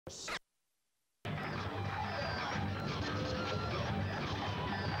Good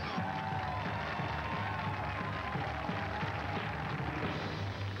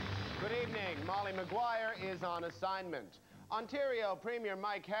evening. Molly Maguire is on assignment. Ontario Premier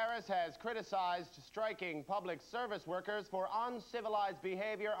Mike Harris has criticized striking public service workers for uncivilized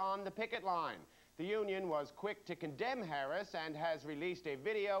behavior on the picket line. The union was quick to condemn Harris and has released a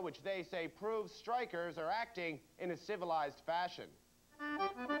video which they say proves strikers are acting in a civilized fashion.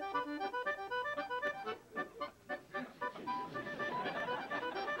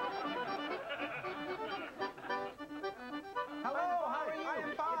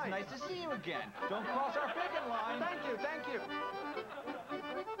 Nice to see you again. Don't cross our picket line. Thank you, thank you.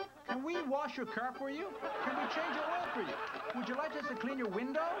 Can we wash your car for you? Can we change your oil for you? Would you like us to clean your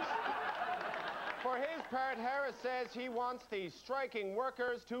windows? For his part, Harris says he wants these striking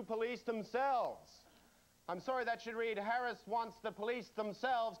workers to police themselves. I'm sorry, that should read, Harris wants the police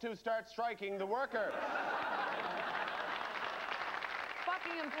themselves to start striking the workers.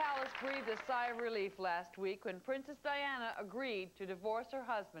 Buckingham Palace breathed a sigh of relief last week when Princess Diana agreed to divorce her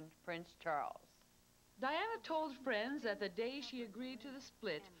husband, Prince Charles. Diana told friends that the day she agreed to the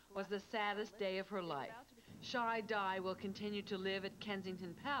split was the saddest day of her life. Shy Di will continue to live at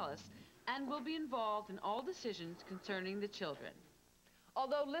Kensington Palace and will be involved in all decisions concerning the children.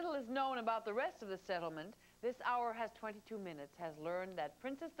 Although little is known about the rest of the settlement, this hour has 22 minutes has learned that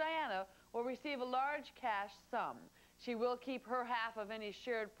Princess Diana will receive a large cash sum. She will keep her half of any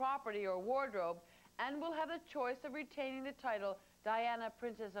shared property or wardrobe and will have the choice of retaining the title Diana,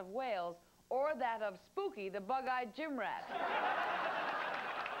 Princess of Wales, or that of Spooky, the bug-eyed gym rat.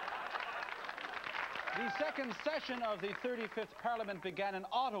 The second session of the 35th Parliament began in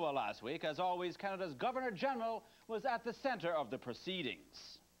Ottawa last week. As always, Canada's Governor-General was at the centre of the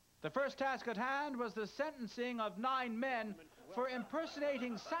proceedings. The first task at hand was the sentencing of 9 men for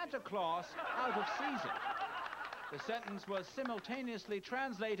impersonating Santa Claus out of season. The sentence was simultaneously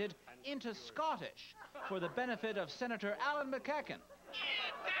translated into Scottish for the benefit of Senator Alan McEachen.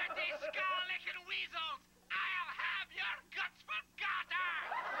 You dirty skull-licking weasels! I'll have your guts for garter!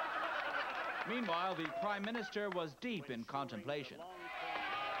 Meanwhile, the Prime Minister was deep in contemplation.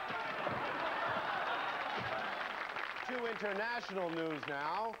 To international news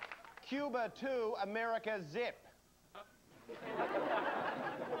now. Cuba 2, America zip.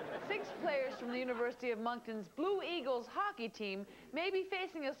 6 players from the University of Moncton's Blue Eagles hockey team may be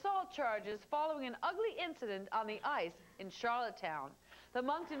facing assault charges following an ugly incident on the ice in Charlottetown. The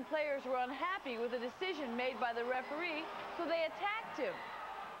Moncton players were unhappy with the decision made by the referee, so they attacked him.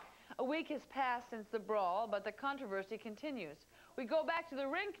 A week has passed since the brawl, but the controversy continues. We go back to the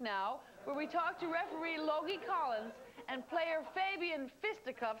rink now, where we talk to referee Logie Collins and player Fabian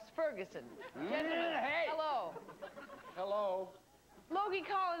Fisticuffs Ferguson. Gentlemen, hey. hello. Hello. Logie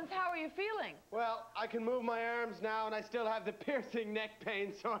Collins, how are you feeling? Well, I can move my arms now, and I still have the piercing neck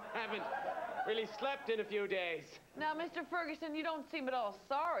pain, so I haven't really slept in a few days. Now, Mr. Ferguson, you don't seem at all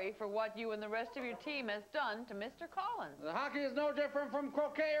sorry for what you and the rest of your team has done to Mr. Collins. The hockey is no different from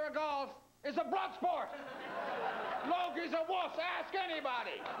croquet or golf. It's a blood sport. Logie's a wuss. Ask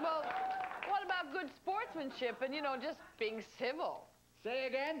anybody. Well, what about good sportsmanship and, you know, just being civil? Say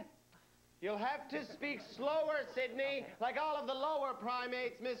again? You'll have to speak slower, Sydney. Like all of the lower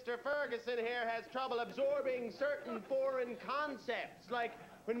primates, Mr. Ferguson here has trouble absorbing certain foreign concepts. Like,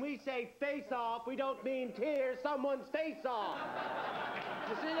 when we say face-off, we don't mean tear someone's face off.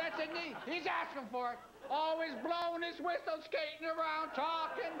 You see that, Sydney? He's asking for it. Always blowing his whistle, skating around,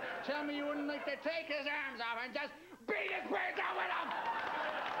 talking. Tell me you wouldn't like to take his arms off and just beat his brains out with them.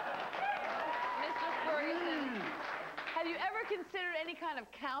 Mr. Ferguson, have you ever considered any kind of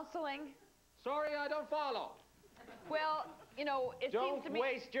counseling? Sorry, I don't follow. Well, you know, it seems to me... Don't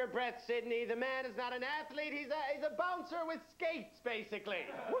waste your breath, Sydney. The man is not an athlete. He's a bouncer with skates, basically.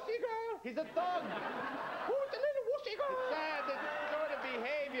 Wussy girl. He's a thug. Who's the little wussy girl? It's sad, this sort of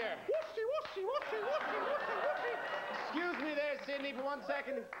behavior. Wussy, wussy, wussy, wussy, wussy, wussy. Excuse me there, Sydney, for 1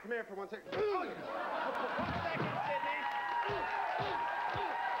 second. Come here for 1 second. 1 second, Sydney.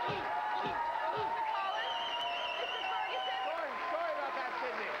 Sorry about that,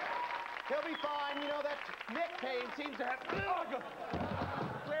 Sydney. He'll be fine. You know, that neck pain seems to have cleared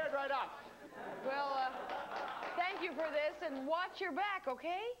right up. Well, thank you for this, and watch your back,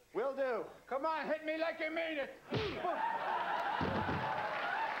 okay? Will do. Come on, hit me like you mean it. Bye-bye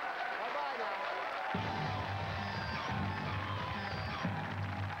now.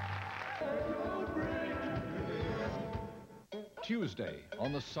 Tuesday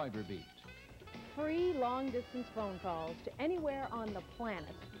on the Cyber Beat. Free long-distance phone calls to anywhere on the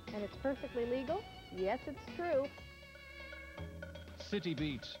planet. And it's perfectly legal? Yes, it's true. City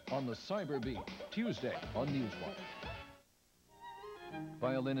Beat on the Cyber Beat, Tuesday on Newswatch.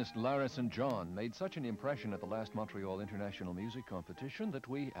 Violinist Lara St. John made such an impression at the last Montreal International Music Competition that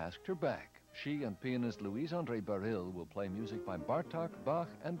we asked her back. She and pianist Louise-André Baril will play music by Bartók, Bach,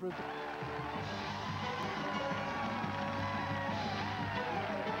 and Ravel.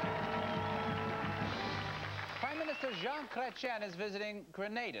 Prime Minister Jean Chrétien is visiting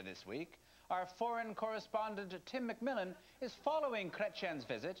Grenada this week. Our foreign correspondent, Tim McMillan, is following Chrétien's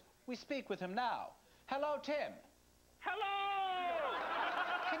visit. We speak with him now. Hello, Tim. Hello!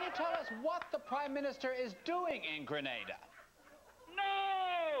 Can you tell us what the Prime Minister is doing in Grenada?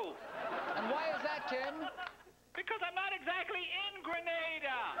 No! And why is that, Tim? Because I'm not exactly in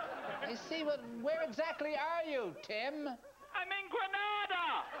Grenada. I see, but where exactly are you, Tim? I'm in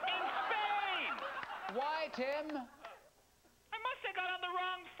Granada, in Spain. Why, Tim? I must have got on the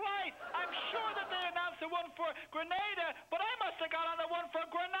wrong flight. I'm sure that they announced the one for Grenada, but I must have got on the one for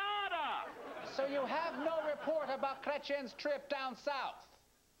Granada. So you have no report about Chrétien's trip down south?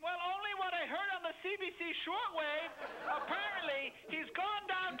 Well, only what I heard on the CBC shortwave. Apparently, he's gone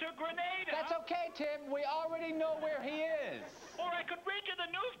down to Grenada. That's okay, Tim. We already know where he is. Or I could read you the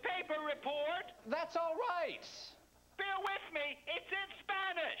newspaper report. That's all right. Bear with me, it's in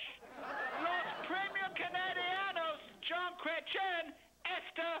Spanish. Los Premier Canadianos, John Chrétien,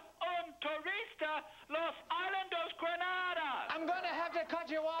 esta un turista, Los Islandos Granada. I'm going to have to cut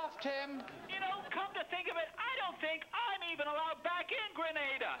you off, Tim. You know, come to think of it, I don't think I'm even allowed back in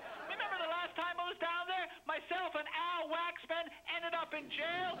Grenada. Remember the last time I was down there? Myself and Al Waxman ended up in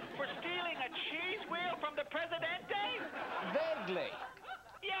jail for stealing a cheese wheel from the Presidente? Vaguely.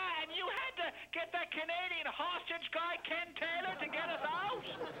 Yeah, and you had to get that Canadian hostage guy, Ken Taylor, to get us out?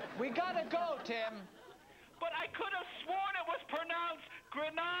 We gotta go, Tim. But I could have sworn it was pronounced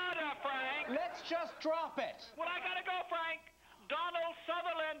Grenada, Frank. Let's just drop it. Well, I gotta go, Frank. Donald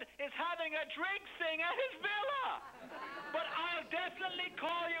Sutherland is having a drink sing at his villa. But I'll definitely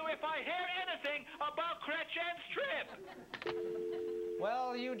call you if I hear anything about Chrétien's trip.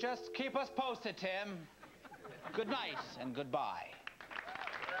 Well, you just keep us posted, Tim. Good night and goodbye.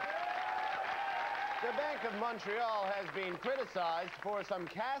 The Bank of Montreal has been criticized for some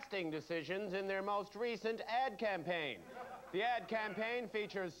casting decisions in their most recent ad campaign. The ad campaign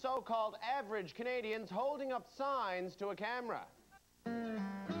features so-called average Canadians holding up signs to a camera.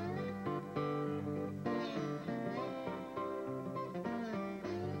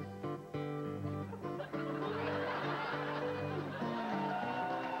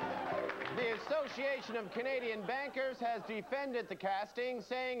 The Association of Canadian Bankers has defended the casting,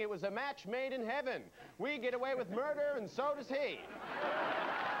 saying it was a match made in heaven. We get away with murder, and so does he.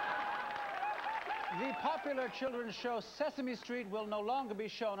 The popular children's show Sesame Street will no longer be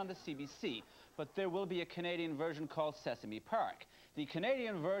shown on the CBC, but there will be a Canadian version called Sesame Park. The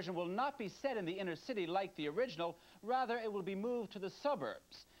Canadian version will not be set in the inner city like the original. Rather, it will be moved to the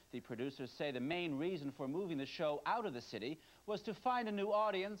suburbs. The producers say the main reason for moving the show out of the city was to find a new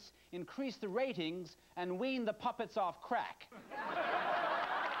audience, increase the ratings, and wean the puppets off crack.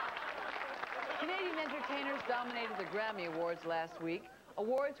 Canadian entertainers dominated the Grammy Awards last week.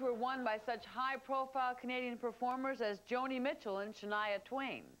 Awards were won by such high-profile Canadian performers as Joni Mitchell and Shania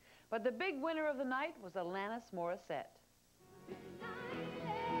Twain. But the big winner of the night was Alanis Morissette.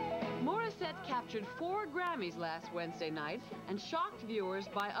 Morissette captured 4 Grammys last Wednesday night and shocked viewers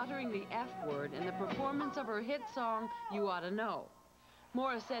by uttering the F word in the performance of her hit song, You Oughta Know.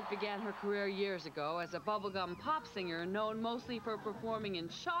 Morissette began her career years ago as a bubblegum pop singer known mostly for performing in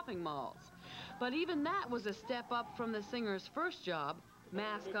shopping malls. But even that was a step up from the singer's first job,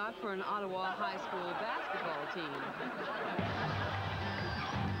 mascot for an Ottawa high school basketball team.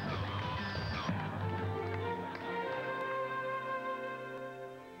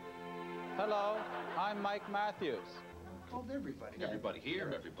 Hello, I'm Mike Matthews. Called everybody. Everybody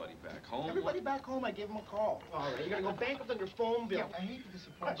here, everybody back home. Everybody back home, I gave them a call. All right, you're going to go bankrupt on your phone bill. Yeah, I hate to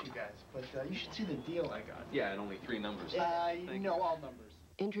disappoint you guys, but you should see the deal I got. Yeah, and only 3 numbers. All numbers.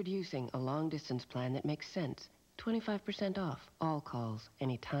 Introducing a long-distance plan that makes sense. 25% off all calls,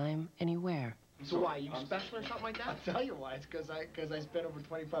 anytime, anywhere. So why, you special or something like that? I'll tell you why. It's because I spend over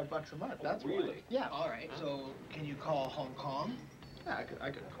 $25 a month. That's really? Why. Yeah. All right, so can you call Hong Kong? Yeah, I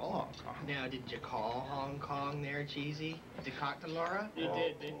could call Hong Kong. Now, did you call Hong Kong there, Cheesy? Did you talk to Laura? You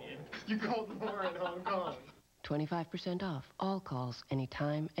did, didn't you? You called Laura in Hong Kong. 25% off all calls,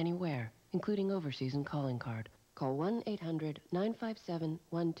 anytime, anywhere, including overseas and calling card. Call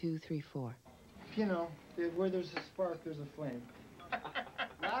 1-800-957-1234. You know, where there's a spark, there's a flame.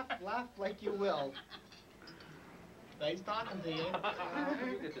 Laugh like you will. Nice talking to you.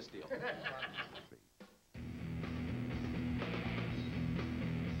 You get this deal.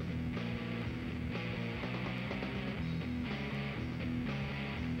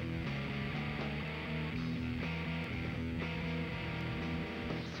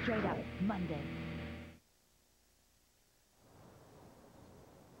 Straight Up, Monday.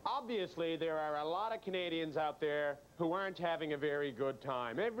 Obviously, there are a lot of Canadians out there who aren't having a very good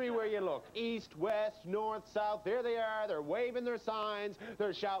time. Everywhere you look, east, west, north, south, there they are. They're waving their signs.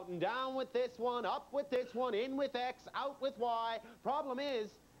 They're shouting down with this one, up with this one, in with X, out with Y. Problem is,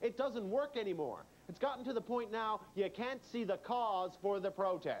 it doesn't work anymore. It's gotten to the point now you can't see the cause for the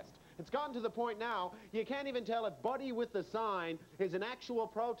protest. It's gotten to the point now you can't even tell if Buddy with the sign is an actual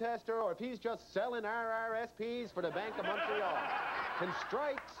protester or if he's just selling RRSPs for the Bank of Montreal. And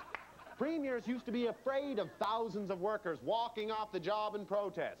strikes, premiers used to be afraid of thousands of workers walking off the job in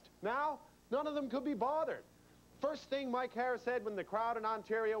protest. Now, none of them could be bothered. First thing Mike Harris said when the crowd in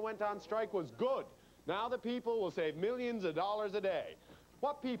Ontario went on strike was good. Now the people will save millions of dollars a day.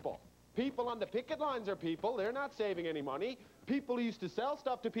 What people? People on the picket lines are people. They're not saving any money. People who used to sell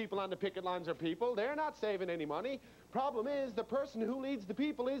stuff to people on the picket lines are people. They're not saving any money. Problem is, the person who leads the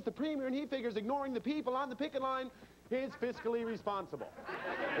people is the premier, and he figures ignoring the people on the picket line is fiscally responsible.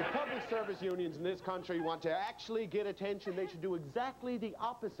 If public service unions in this country want to actually get attention, they should do exactly the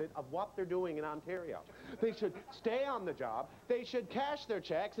opposite of what they're doing in Ontario. They should stay on the job, they should cash their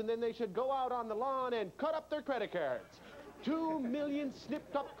checks, and then they should go out on the lawn and cut up their credit cards. 2 million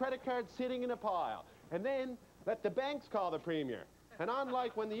snipped up credit cards sitting in a pile. And then let the banks call the premier. And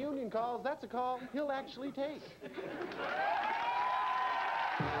unlike when the union calls, that's a call he'll actually take.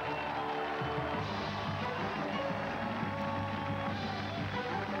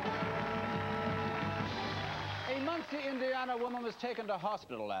 A Muncie, Indiana woman was taken to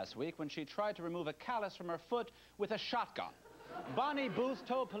hospital last week when she tried to remove a callus from her foot with a shotgun. Bonnie Booth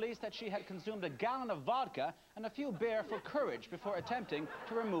told police that she had consumed a gallon of vodka and a few beer for courage before attempting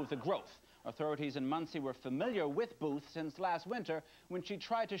to remove the growth. Authorities in Muncie were familiar with Booth since last winter when she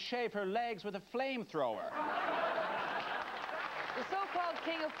tried to shave her legs with a flamethrower. The so-called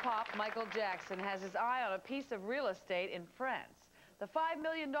king of pop, Michael Jackson, has his eye on a piece of real estate in France. The $5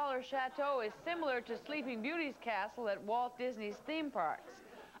 million chateau is similar to Sleeping Beauty's castle at Walt Disney's theme parks.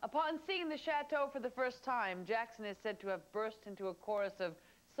 Upon seeing the chateau for the first time, Jackson is said to have burst into a chorus of,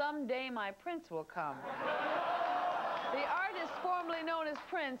 "Someday my prince will come." The artist formerly known as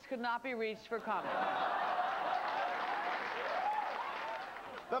Prince could not be reached for comment.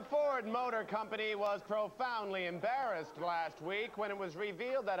 The Ford Motor Company was profoundly embarrassed last week when it was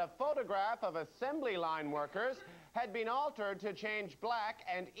revealed that a photograph of assembly line workers had been altered to change black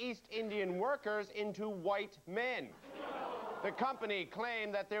and East Indian workers into white men. The company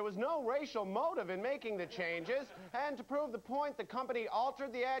claimed that there was no racial motive in making the changes, and to prove the point, the company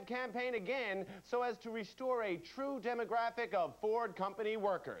altered the ad campaign again so as to restore a true demographic of Ford Company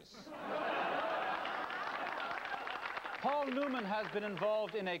workers. Paul Newman has been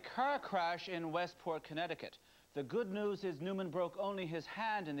involved in a car crash in Westport, Connecticut. The good news is Newman broke only his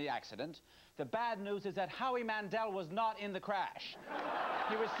hand in the accident. The bad news is that Howie Mandel was not in the crash.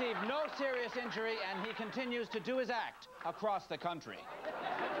 He received no serious injury, and he continues to do his act across the country.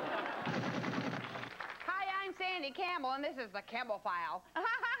 Hi, I'm Sandy Campbell, and this is the Campbell File.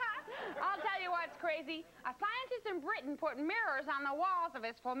 I'll tell you what's crazy. A scientist in Britain put mirrors on the walls of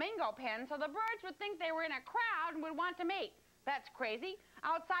his flamingo pen so the birds would think they were in a crowd and would want to mate. That's crazy.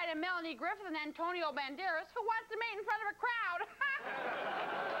 Outside of Melanie Griffith and Antonio Banderas, who wants to mate in front of a crowd?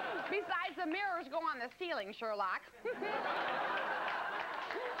 Besides, the mirrors go on the ceiling, Sherlock.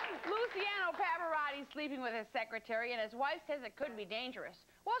 Luciano Pavarotti's sleeping with his secretary, and his wife says it could be dangerous.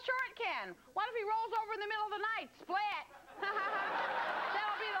 Well, sure it can. What if he rolls over in the middle of the night? Splat!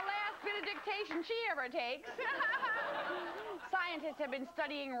 That'll be the last bit of dictation she ever takes. Scientists have been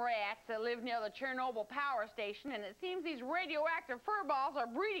studying rats that live near the Chernobyl power station, and it seems these radioactive furballs are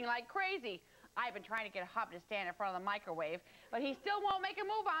breeding like crazy. I've been trying to get a hub to stand in front of the microwave, but he still won't make a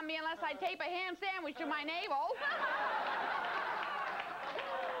move on me unless I tape a ham sandwich to my navel.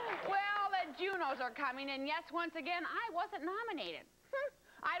 Well, the Junos are coming, and yes, once again, I wasn't nominated.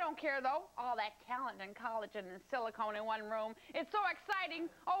 I don't care, though. All that talent and collagen and silicone in one room. It's so exciting.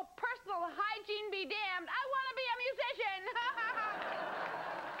 Oh, personal hygiene be damned. I want to be a musician.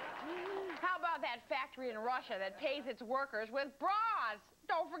 How about that factory in Russia that pays its workers with bras?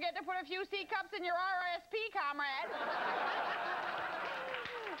 Don't forget to put a few C-cups in your RRSP, comrade.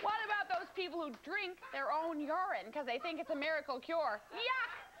 What about those people who drink their own urine because they think it's a miracle cure?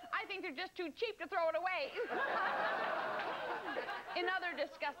 Yuck! I think they're just too cheap to throw it away. In other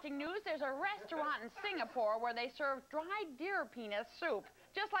disgusting news, there's a restaurant in Singapore where they serve dried deer penis soup,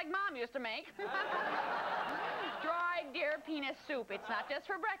 just like Mom used to make. Dried deer penis soup. It's not just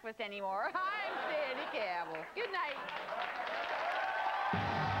for breakfast anymore. I'm Sandy Campbell. Good night.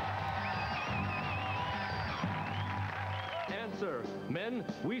 And sir. Men,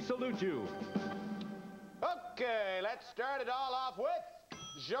 we salute you. Okay, let's start it all off with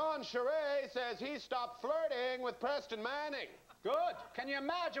Jean Charest says he stopped flirting with Preston Manning. Good. Can you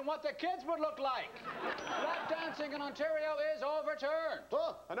imagine what the kids would look like? Lap dancing in Ontario is overturned.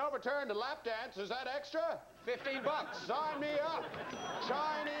 Oh, an overturned lap dance, is that extra? $15. Sign me up.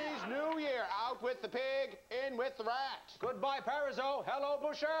 Chinese New Year, out with the pig, in with the rat. Goodbye, Parizeau. Hello,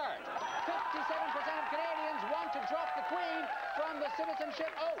 Bouchard. 57% of Canadians want to drop the Queen from the citizenship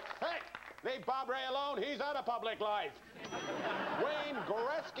oath. Hey, leave Bob Ray alone. He's out of public life. Wayne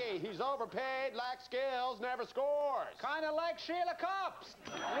Gretzky, he's overpaid, lacks skills, never scores. Kind of like Sheila Copps.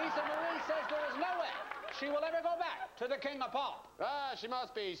 Lisa Marie says there is no way she will ever go back to the King of Pop. Ah, she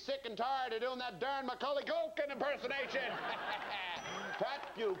must be sick and tired of doing that darn Macaulay Culkin impersonation. Pat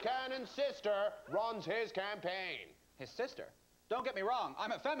Buchanan's sister runs his campaign. His sister? Don't get me wrong,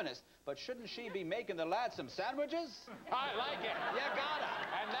 I'm a feminist, but shouldn't she be making the lads some sandwiches? I like it. You gotta.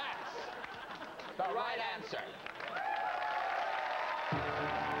 And that's the right answer.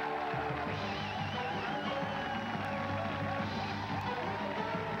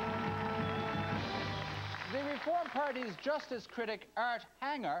 The Reform Party's justice critic Art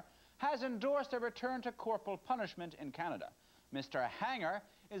Hanger has endorsed a return to corporal punishment in Canada. Mr. Hanger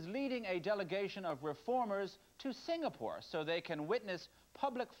is leading a delegation of reformers to Singapore so they can witness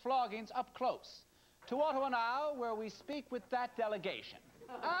public floggings up close. To Ottawa now, where we speak with that delegation.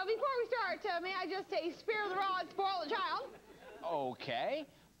 Before we start, may I just say, spare the rod, spoil the child? Okay,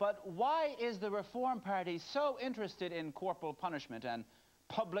 but why is the Reform Party so interested in corporal punishment and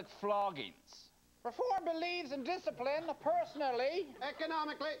public floggings? Reform believes in discipline, personally,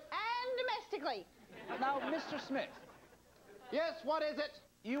 economically, and domestically. Now, Mr. Smith. Yes, what is it?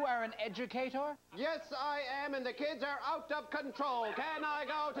 You are an educator? Yes, I am, and the kids are out of control. Can I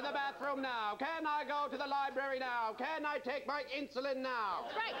go to the bathroom now? Can I go to the library now? Can I take my insulin now?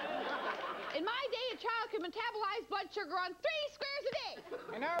 That's right. In my day, a child could metabolize blood sugar on 3 squares a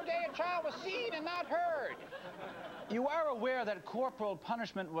day. In our day, a child was seen and not heard. You are aware that corporal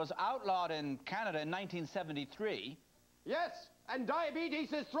punishment was outlawed in Canada in 1973? Yes, and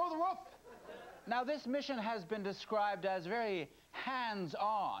diabetes is through the roof. Now, this mission has been described as very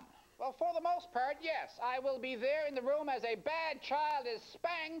hands-on. Well, for the most part, yes. I will be there in the room as a bad child is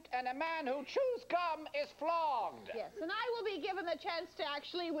spanked and a man who chews gum is flogged. Yes, and I will be given the chance to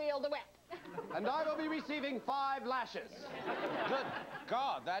actually wield the whip. And I will be receiving 5 lashes. Good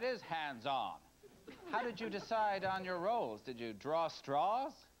God, that is hands-on. How did you decide on your roles? Did you draw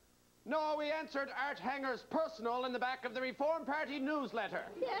straws? No, we answered Art Hanger's personal in the back of the Reform Party newsletter.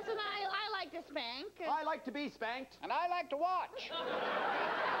 Yes, and I like to spank. I like to be spanked. And I like to watch.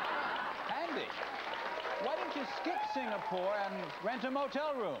 Handy. Why don't you skip Singapore and rent a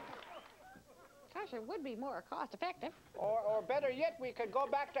motel room? Gosh, it would be more cost-effective. Or better yet, we could go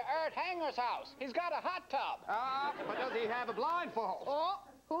back to Art Hanger's house. He's got a hot tub. But does he have a blindfold? Oh,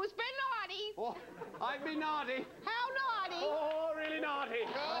 who's been naughty? Oh, I'd be naughty. How naughty? Oh, really naughty.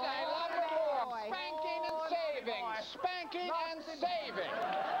 Good, I love reform. Spanking and saving. Spanking and saving.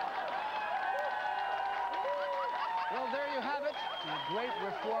 Well, there you have it. A great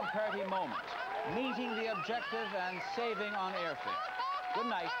Reform Party moment. Meeting the objective and saving on airfare. Good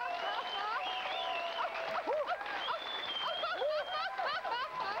night.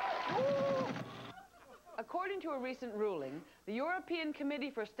 According to a recent ruling, the European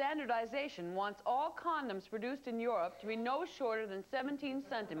Committee for Standardization wants all condoms produced in Europe to be no shorter than 17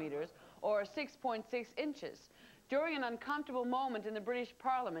 centimeters or 6.6 inches. During an uncomfortable moment in the British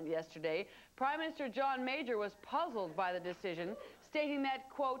Parliament yesterday, Prime Minister John Major was puzzled by the decision, stating that,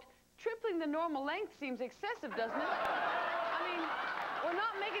 quote, tripling the normal length seems excessive, doesn't it? I mean, we're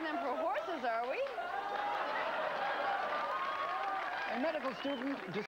not making them for horses, are we? A medical student